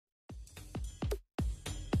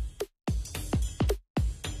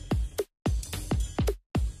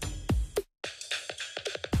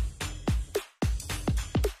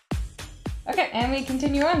Okay, and we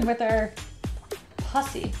continue on with our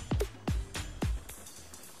posse.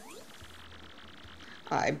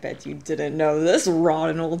 I bet you didn't know this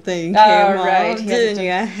rotten old thing Oh, came right. off, didn't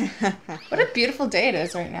you? What a beautiful day it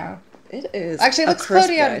is right now. It is. Actually, it a looks crisp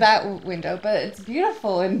cloudy out day. of that window, but it's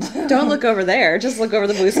beautiful and blue. Don't look over there. Just look over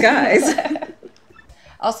the blue skies.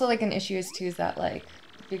 Also, like, an issue is, too, is that, like,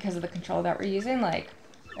 because of the controller that we're using, like,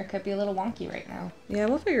 it could be a little wonky right now. Yeah,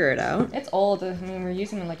 we'll figure it out. It's old. I mean, we're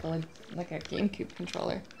using, like a GameCube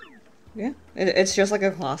controller. Yeah, it's just like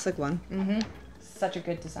a classic one. Mm-hmm. Such a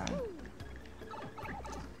good design.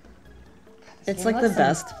 It's like the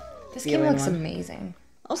best. This game looks amazing.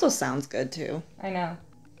 Also sounds good too. I know.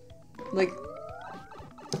 Like,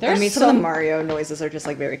 There's I mean, some of the Mario noises are just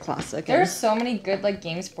like very classic. There's so many good like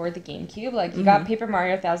games for the GameCube. Like you got Paper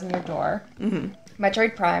Mario: Thousand Year Door,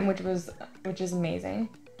 Metroid Prime, which is amazing.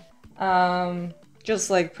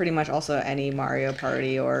 Just like pretty much also any Mario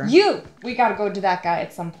Party or. We gotta go to that guy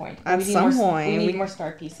at some point. At some point, we need more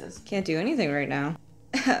star pieces. Can't do anything right now.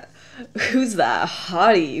 Who's that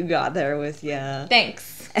hottie you got there with ya?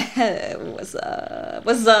 Thanks. What's up?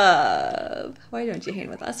 What's up? Why don't you hang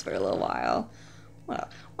with us for a little while?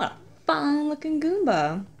 What a fun looking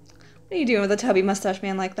Goomba. What are you doing with a tubby mustache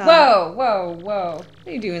man like that? Whoa, whoa, whoa. What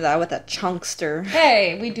are you doing with that with a chunkster?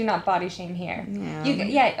 Hey, we do not body shame here.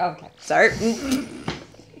 Yeah. Okay. Sorry.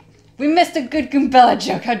 We missed a good Goombella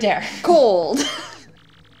joke. How dare. Cold.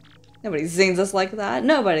 Nobody zings us like that.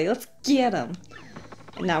 Nobody. Let's get them.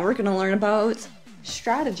 And now we're gonna learn about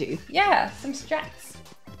strategy. Yeah, some strats.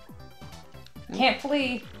 Can't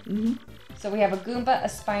flee. So we have a Goomba, a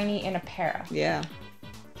Spiny, and a Para. Yeah.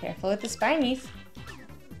 Careful with the Spinies.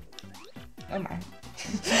 Oh my.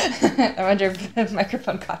 I wonder if the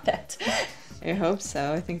microphone caught that. I hope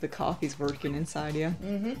so. I think the coffee's working inside you.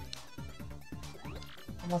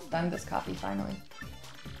 Almost done this coffee finally.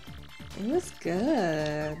 It was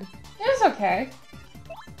good. It was okay.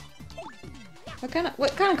 What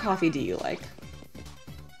kind of coffee do you like?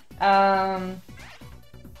 I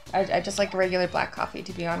just like regular black coffee,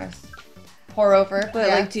 to be honest. Pour over. But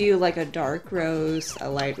yeah. like, do you like a dark roast, a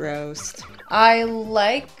light roast? I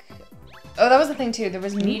like. Oh, that was the thing too. There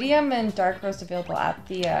was medium and dark roast available at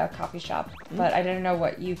the coffee shop, but I didn't know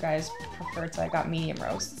what you guys preferred, so I got medium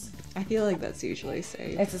roasts. I feel like that's usually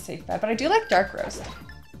safe. It's a safe bet, but I do like dark roast.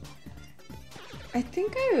 I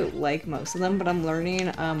think I like most of them, but I'm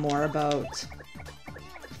learning more about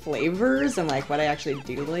flavors and like what I actually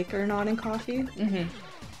do like or not in coffee.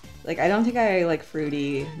 Like, I don't think I like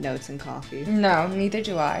fruity notes in coffee. No, neither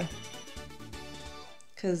do I.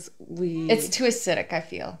 Because It's too acidic, I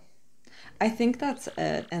feel. I think that's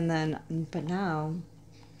it. And then, but now,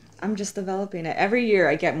 I'm just developing it. Every year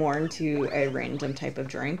I get more into a random type of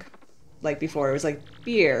drink. Like before it was like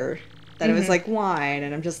beer, then it was like wine,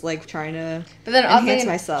 and I'm just like trying to enhance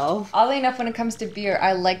myself. Oddly enough, when it comes to beer,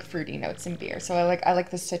 I like fruity notes in beer. So I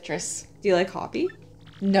like the citrus. Do you like hoppy?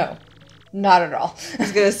 No, not at all. I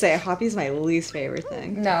was gonna say, hoppy's my least favorite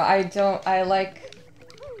thing. No, I don't. I like,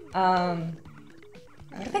 what are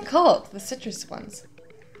they called? The citrus ones.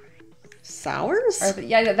 Sours?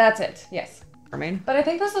 Yeah, that's it. Yes. I mean, But I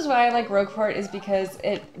think this is why I like Rogueport is because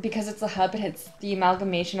it's a hub. It's the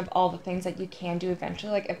amalgamation of all the things that you can do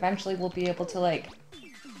eventually. Like eventually we'll be able to like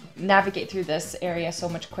navigate through this area so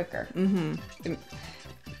much quicker.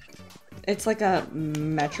 it's like a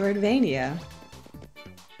Metroidvania.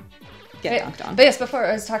 Get knocked on. But yes, before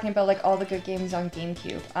I was talking about like all the good games on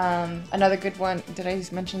GameCube. Another good one. Did I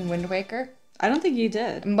mention Wind Waker? I don't think you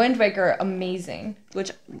did. Wind Waker, amazing.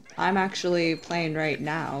 Which I'm actually playing right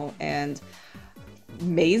now, and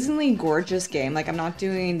amazingly gorgeous game. Like, I'm not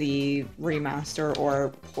doing the remaster or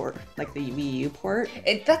port, like the Wii U port.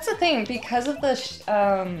 That's the thing, because of the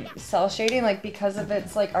cell shading, like because of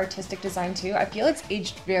its like artistic design too, I feel it's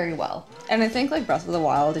aged very well. And I think like Breath of the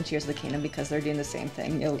Wild and Tears of the Kingdom, because they're doing the same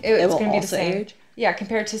thing, it It's will gonna be the also same. age. Yeah,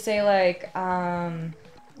 compared to say like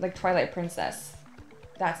Twilight Princess.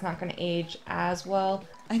 That's not gonna age as well.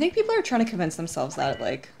 I think people are trying to convince themselves that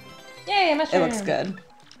like Yay, mushroom. it looks good.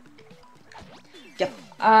 Yep.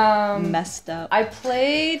 Messed up. I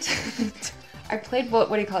played what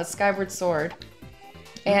do you call it? Skyward Sword.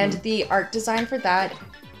 And the art design for that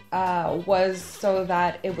was so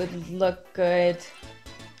that it would look good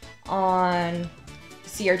on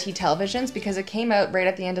CRT televisions because it came out right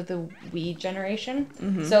at the end of the Wii generation.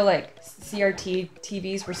 So like CRT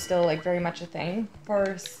TVs were still like very much a thing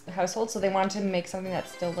for households, so they wanted to make something that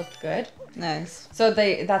still looked good. Nice. So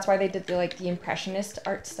that's why they did the impressionist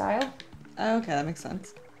art style. Oh, okay, that makes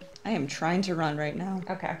sense. I am trying to run right now.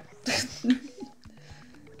 Okay.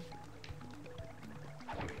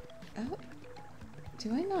 Oh.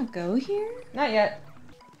 Do I not go here? Not yet.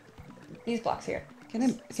 These blocks here. Can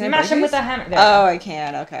I Smash them with a hammer. There Oh, I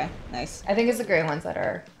can. Okay, nice. I think it's the gray ones that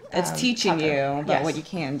are. It's teaching tougher. you about what you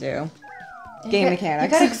can do. You Game got-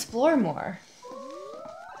 mechanics. You gotta explore more.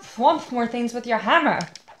 Swamp more things with your hammer.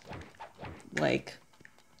 Like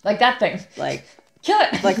that thing. Kill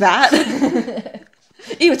it. Like that?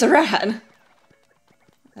 Ew, it's a rat.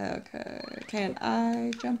 Okay, can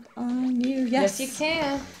I jump on you? Yes. Yes, you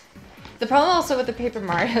can. The problem also with the Paper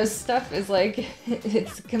Mario stuff is like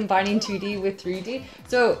it's combining 2D with 3D,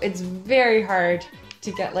 so it's very hard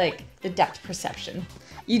to get like the depth perception.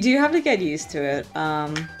 You do have to get used to it.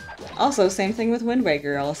 Also, same thing with Wind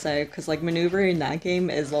Waker, I'll say, because like maneuvering in that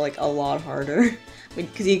game is like a lot harder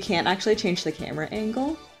because you can't actually change the camera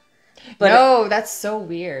angle. But no, that's so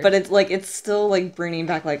weird. But it's still like bringing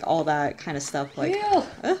back like all that kind of stuff. Like,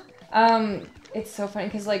 it's so funny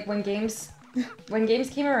because like when games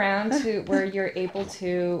came around to where you're able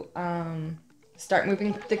to start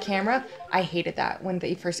moving the camera, I hated that when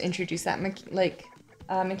they first introduced that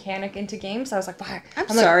mechanic into games. I was like, why? I'm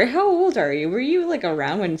sorry, how old are you? Were you like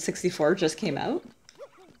around when 64 just came out?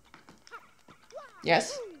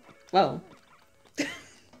 Yes. Whoa.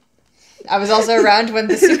 I was also around when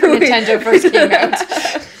the Super Nintendo first came out.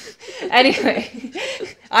 Anyway,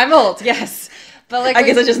 I'm old, yes. But like I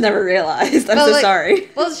guess I just never realized. I'm so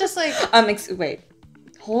sorry. Well, it's just like wait.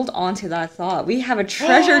 Hold on to that thought. We have a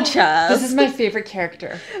treasure chest. This is my favorite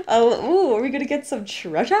character. Oh, ooh, are we gonna get some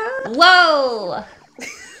treasure? Whoa!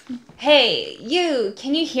 Hey, you,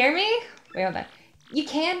 can you hear me? Wait, hold on. You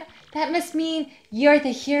can? That must mean you're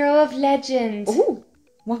the hero of legend. Ooh,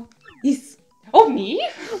 what? Yes. Oh, me?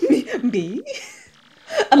 Me?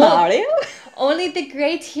 Mario? Only the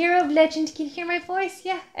great hero of legend can hear my voice.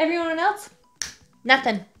 Yeah, everyone else?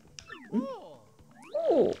 Nothing.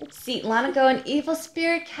 Oh. See, long ago, an evil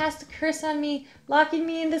spirit cast a curse on me, locking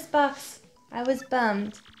me in this box. I was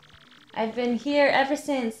bummed. I've been here ever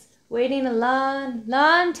since, waiting a long,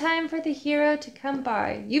 long time for the hero to come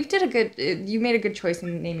by. You made a good choice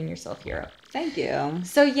in naming yourself Hero. Thank you.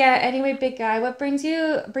 So yeah, anyway, big guy, what brings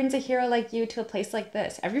a hero like you to a place like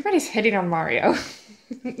this? Everybody's hitting on Mario.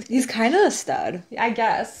 He's kind of a stud. I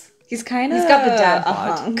guess. He's got the dad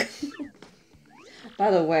bod. hunk.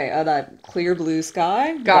 By the way, that clear blue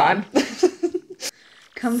sky Gone.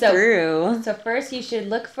 Come through. So first you should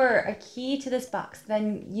look for a key to this box,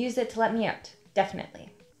 then use it to let me out. Definitely.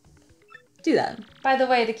 Do that. By the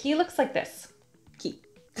way, the key looks like this. Key.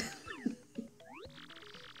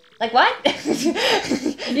 Like what?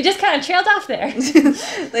 You just kind of trailed off there.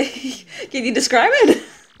 Can you describe it?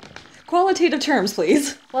 Qualitative terms,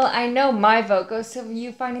 please. Well, I know my vote goes to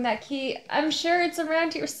you finding that key. I'm sure it's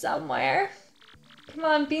around here somewhere. Come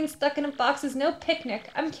on, being stuck in a box is no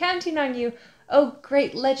picnic. I'm counting on you. Oh,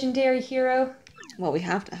 great legendary hero. Well, we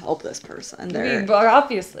have to help this person.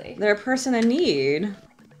 Obviously. They're a person in need.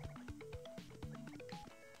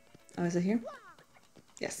 Oh, is it here?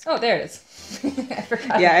 Yes. Oh, there it is. I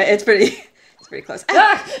forgot. Yeah, it's pretty close.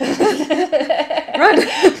 Ah! Run!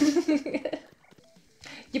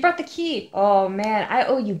 You brought the key. Oh, man, I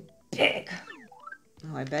owe you big.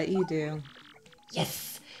 Oh, I bet you do.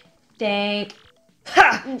 Yes. Thank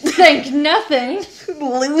nothing.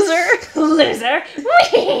 Loser. Loser.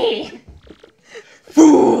 Whee!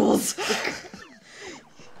 Fools.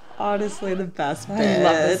 Honestly, the best bit. I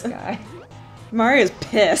love this guy. Mario's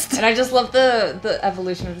pissed. And I just love the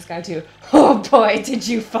evolution of this guy too. Oh boy, did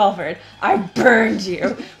you fall for it. I burned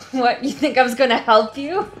you. What, you think I was gonna help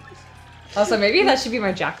you? Also, maybe that should be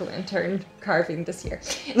my jack-o'-lantern carving this year.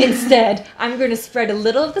 Instead, I'm gonna spread a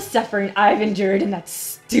little of the suffering I've endured in that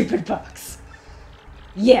stupid box.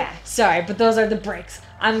 Yeah, sorry, but those are the breaks.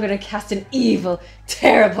 I'm gonna cast an evil,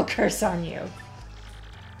 terrible curse on you.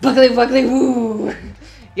 Buggly wuggly woo!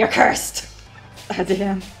 You're cursed. Ah,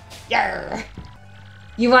 damn. Yarr.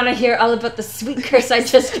 You want to hear all about the sweet curse I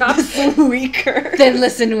just dropped? Sweet curse. Then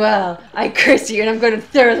listen well. I curse you and I'm going to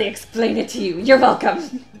thoroughly explain it to you. You're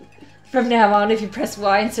welcome. From now on, if you press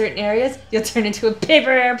Y in certain areas, you'll turn into a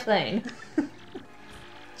paper airplane.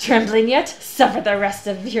 Trembling yet? Suffer the rest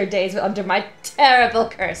of your days under my terrible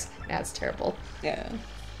curse. That's terrible. Yeah.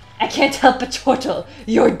 I can't help but chortle.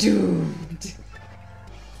 You're doomed.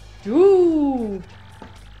 Doomed.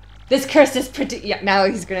 This curse is pretty. Yeah, now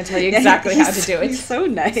he's going to tell you exactly how to do it. He's so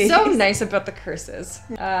nice. So nice about the curses.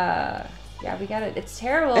 Yeah, we got it. It's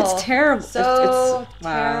terrible. It's terrible. So it's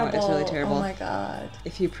wow, terrible. it's really terrible. Oh my god.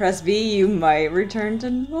 If you press V, you might return to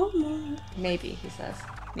normal. Maybe, he says.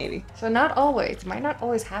 Maybe. So not always. It might not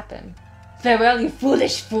always happen. Farewell, you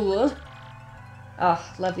foolish fool.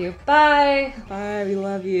 Oh, love you. Bye. Bye, we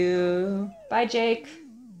love you. Bye, Jake.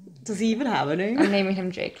 Does he even have a name? I'm naming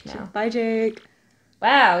him Jake now. Bye, Jake.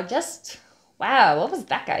 Wow, what was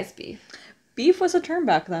that guy's beef? Beef was a term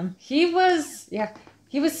back then. He was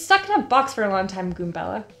stuck in a box for a long time,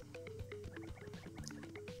 Goombella.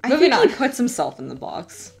 I think he puts himself in the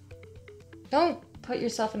box. Don't put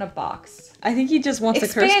yourself in a box. I think he just wants to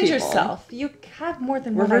curse people. Expand yourself. You have more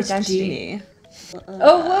than one Reverse identity. genie.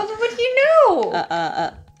 What do you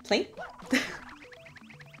know? Plane?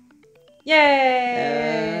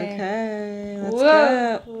 Yay! Okay, let's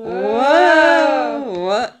Whoa. go. Whoa!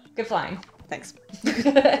 What? Good flying. Thanks.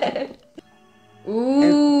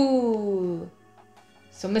 Ooh.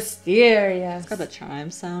 So mysterious. It's got the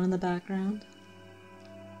chime sound in the background.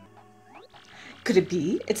 Could it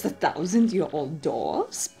be? It's the 1,000-year-old door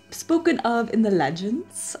spoken of in the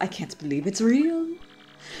legends. I can't believe it's real.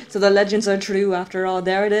 So the legends are true after all.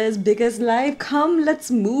 There it is, big as life. Come,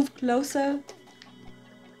 let's move closer.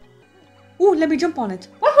 Ooh, let me jump on it.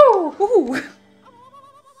 Woohoo! Ooh.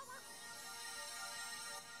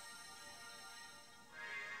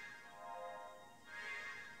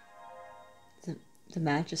 The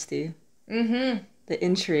majesty. Mm-hmm. The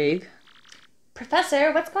intrigue.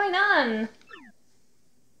 Professor, what's going on?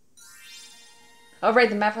 Oh, right,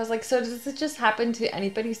 the map. I was like, so does it just happen to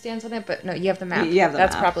anybody who stands on it? But no, you have the map. You have the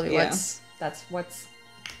That's map, probably yeah. that's what's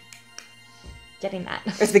getting that.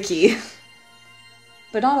 It's the key.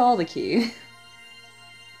 But not all the key.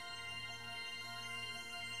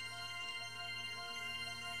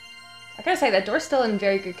 I gotta say, that door's still in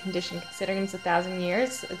very good condition considering it's 1,000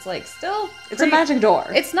 years. It's like still It's a magic door.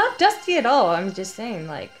 It's not dusty at all. I'm just saying,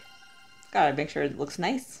 like, gotta make sure it looks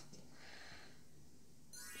nice.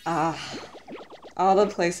 Ah, all the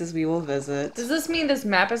places we will visit. does this mean this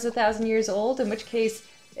map is 1,000 years old? In which case,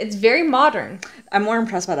 it's very modern. I'm more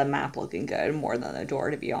impressed by the map looking good more than the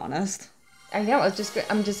door, to be honest. I know. I'm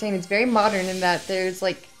just saying it's very modern in that there's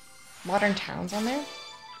like modern towns on there.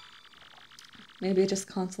 Maybe it just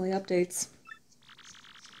constantly updates.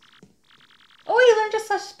 Oh, you learned a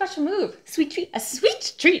special move. Sweet treat. A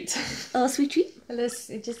sweet treat. A little sweet treat.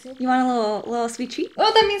 You You want a little sweet treat?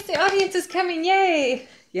 Oh, that means the audience is coming. Yay.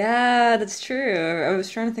 Yeah, that's true. I was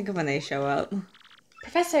trying to think of when they show up.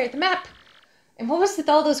 Professor, the map. And what was with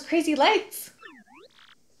all those crazy lights?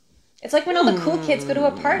 It's like when all the cool kids go to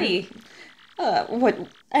a party.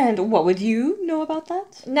 What would you know about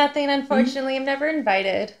that? Nothing, unfortunately. I'm never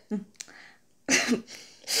invited.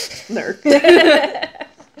 Nerd.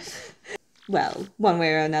 Well, one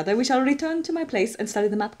way or another, we shall return to my place and study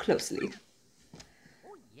the map closely.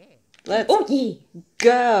 Let's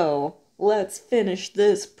go. Let's finish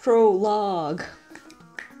this prologue.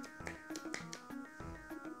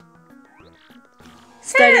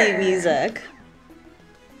 Study music.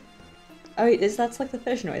 Oh, wait, that's like the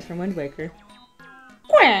fish noise from Wind Waker.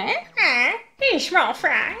 Hey, small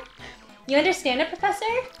fry. You understand it, Professor?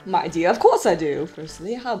 My dear, of course I do.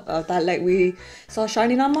 Firstly, how about that light we saw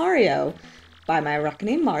shining on Mario? By my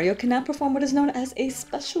reckoning, Mario can now perform what is known as a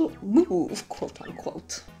special move,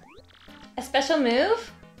 quote-unquote. A special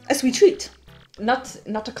move? A sweet treat. Not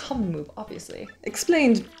a common move, obviously.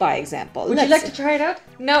 Explained by example. Would you like to try it out?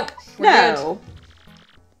 No. No.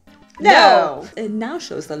 No! It now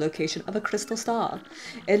shows the location of a crystal star.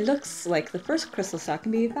 It looks like the first crystal star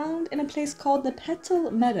can be found in a place called the Petal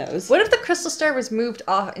Meadows. What if the crystal star was moved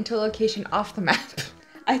off into a location off the map?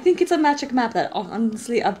 I think it's a magic map that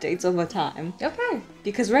honestly updates over time. Okay.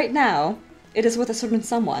 Because right now, it is with a certain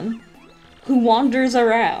someone who wanders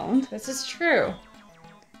around. This is true.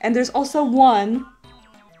 And there's also one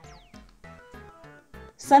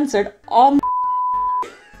censored on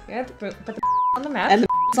Yeah, but the on the map. and the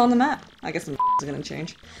on the map. I guess the is gonna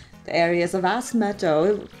change. The area is a vast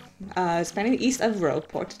meadow spanning east of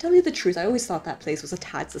Rogueport. To tell you the truth, I always thought that place was a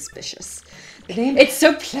tad suspicious. The name It's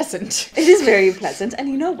so pleasant. It is very pleasant, and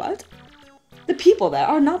you know what? The people there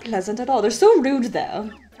are not pleasant at all. They're so rude there.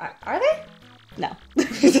 Are they? No.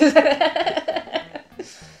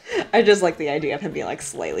 I just like the idea of him being like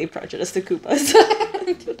slightly prejudiced to Koopas.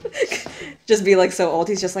 Just be like so old,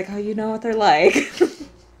 he's just like, oh, you know what they're like.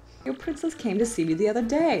 Your princess came to see me the other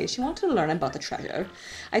day. She wanted to learn about the treasure.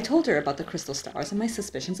 I told her about the crystal stars and my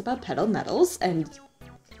suspicions about petal metals and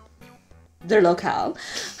their locale.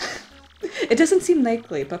 It doesn't seem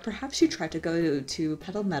likely, but perhaps she tried to go to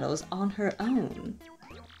Petal Meadows on her own.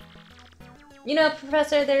 You know,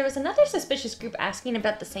 Professor, there was another suspicious group asking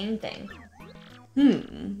about the same thing.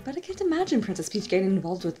 But I can't imagine Princess Peach getting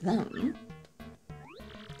involved with them.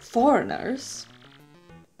 Foreigners?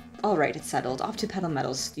 Alright, it's settled. Off to Petal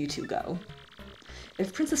Meadows you two go.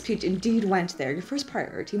 If Princess Peach indeed went there, your first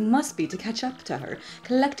priority must be to catch up to her.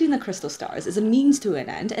 Collecting the crystal stars is a means to an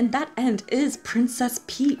end, and that end is Princess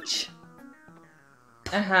Peach.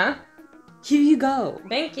 Uh-huh. Here you go.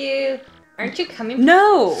 Thank you. Aren't you coming?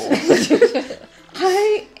 No!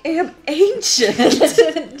 I am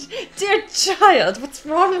ancient. Dear child, what's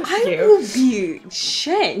wrong with I you? will be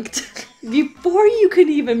shanked before you can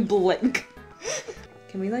even blink.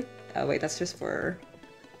 Can we like... Oh wait, that's just for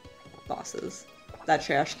bosses. That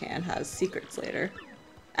trash can has secrets later.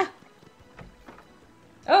 Ah.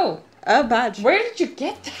 Oh. A badge. Where did you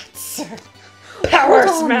get that, sir? Power Hold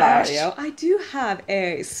on, smash! Mario. I do have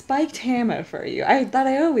a spiked hammer for you. That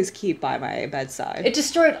I always keep by my bedside. It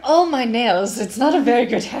destroyed all my nails. It's not a very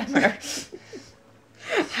good hammer.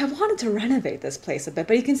 I wanted to renovate this place a bit,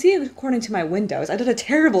 but you can see it according to my windows. I did a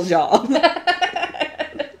terrible job.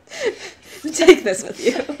 Take this with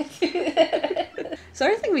you. So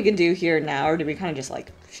anything we can do here now, or do we kind of just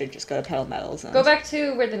like, should just go to Petal Metals? And... Go back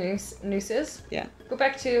to where the noose is. Yeah. Go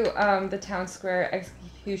back to the town square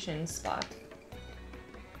execution spot.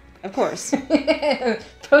 Of course.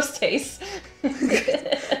 Post haste.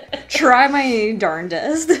 Try my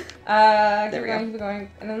darndest. Keep going.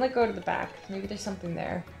 And then like go to the back. Maybe there's something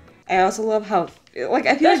there. I also love how, like,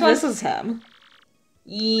 I feel There's like this one. is him.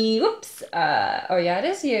 Oops. Oh yeah, it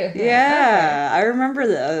is you. Yeah, I remember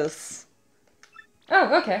this. Okay.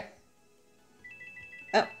 Oh, okay.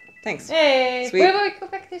 Oh, thanks. Hey. Sweet. Wait, go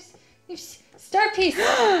back. There's star piece.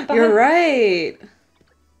 You're right.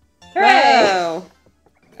 Hooray. Wow.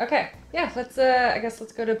 Okay. Yeah, I guess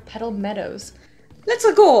let's go to Petal Meadows. Let's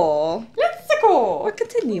go. Let's go. We're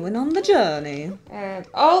continuing on the journey. And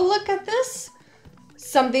oh, look at this.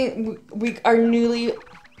 Something our newly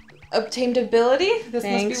obtained ability. This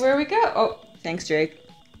Thanks. must be where we go. Oh, Thanks, Jake.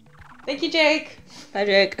 thank you, Jake. Bye,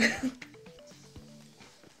 Jake.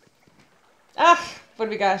 What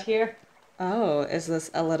do we got here? Oh, is this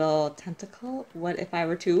a little tentacle? What if I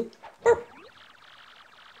were to... Burp?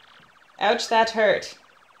 Ouch, that hurt.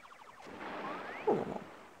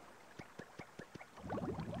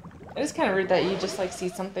 It is kind of rude that you just like see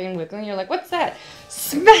something wiggling and you're like, what's that?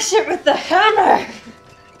 Smash it with the hammer!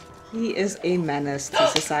 He is a menace to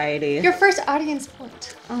society. Your first audience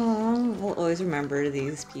point. Oh, we'll always remember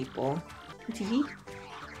these people.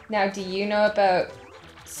 Now, do you know about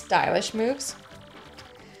stylish moves?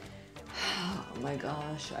 Oh my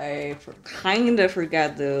gosh, I kind of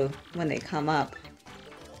forget when they come up.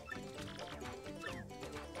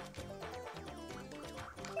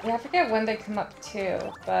 Yeah, I forget when they come up too,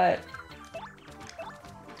 but...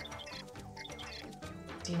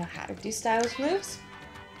 Do you know how to do stylish moves?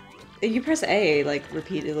 You press A, like,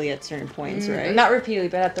 repeatedly at certain points, right? Not repeatedly,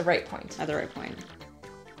 but at the right point. At the right point.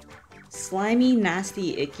 Slimy,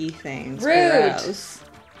 nasty, icky things. Rude! Gross.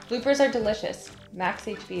 Bloopers are delicious. Max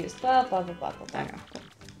HP is blah, blah, blah, blah, blah, blah. I know.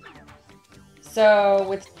 So,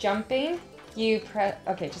 with jumping, you press...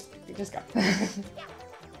 Okay, just go.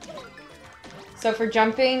 So for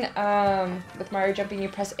jumping, with Mario jumping, you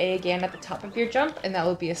press A again at the top of your jump, and that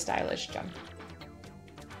will be a stylish jump.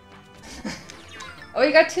 Oh,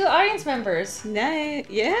 you got 2 audience members. Nice.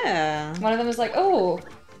 Yeah. One of them is like, oh.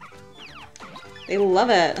 They love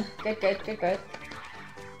it. Good.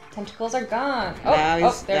 Tentacles are gone. Now Oh,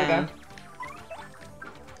 he's there down. we go.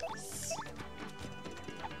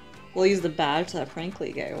 We'll use the badge that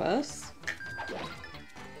Frankly gave us.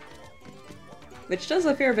 Which does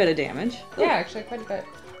a fair bit of damage. Yeah, actually quite a bit.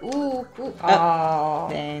 Ooh. Oh. Oh.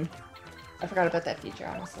 Dang. I forgot about that feature,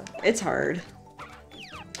 honestly. It's hard.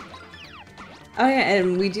 Oh yeah,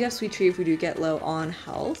 and we do have Sweet Treat if we do get low on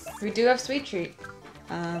health. We do have Sweet Treat.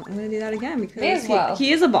 I'm gonna do that again because May as well.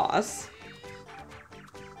 he is a boss.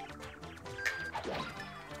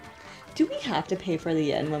 Do we have to pay for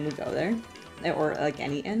the inn when we go there? Or like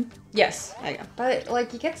any inn? Yes. There you go. But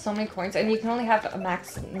like you get so many coins, and you can only have a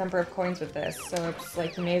max number of coins with this, so it's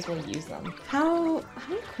like you may as well use them. How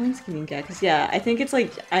many coins can you get? Because yeah, I think it's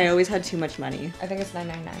like I always had too much money. I think it's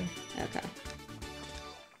 999. Okay.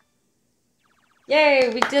 Yay!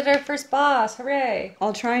 We did our first boss! Hooray!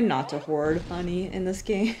 I'll try not to hoard money in this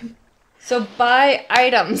game. So buy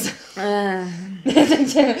items.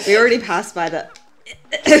 We already passed by the.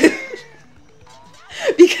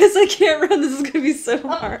 Because I can't run, this is gonna be so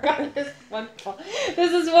hard. Oh God, this is wonderful.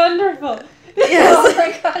 This is wonderful. Yes. Oh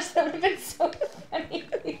my gosh, that would have been so funny.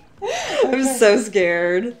 I'm so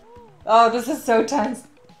scared. Oh, this is so tense.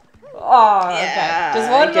 Oh, Yeah, okay.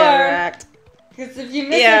 Just one get more. wrecked. Because if you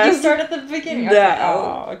miss Yes. it, you start at the beginning. No. Okay.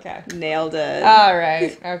 Oh, okay. Nailed it. All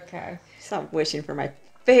right. Okay. Stop wishing for my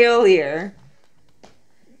failure.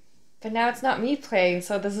 But now it's not me playing,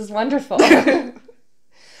 so this is wonderful.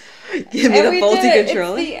 Give me And the we faulty did it.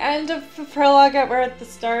 controller. It's the end of the prologue. We're at the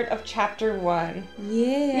start of chapter 1. Yeah.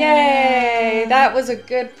 Yay! That was a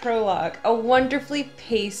good prologue. A wonderfully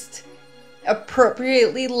paced,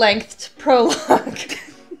 appropriately lengthed prologue.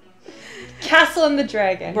 Castle and the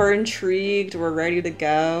Dragon. We're intrigued. We're ready to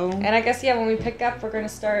go. And I guess, yeah, when we pick up, we're going to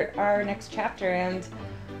start our next chapter, and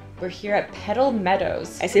we're here at Petal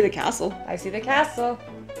Meadows. I see the castle. I see the castle.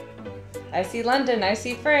 I see London. I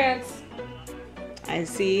see France. I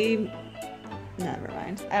see... Never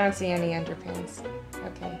mind. I don't see any underpants.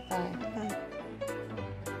 Okay, bye.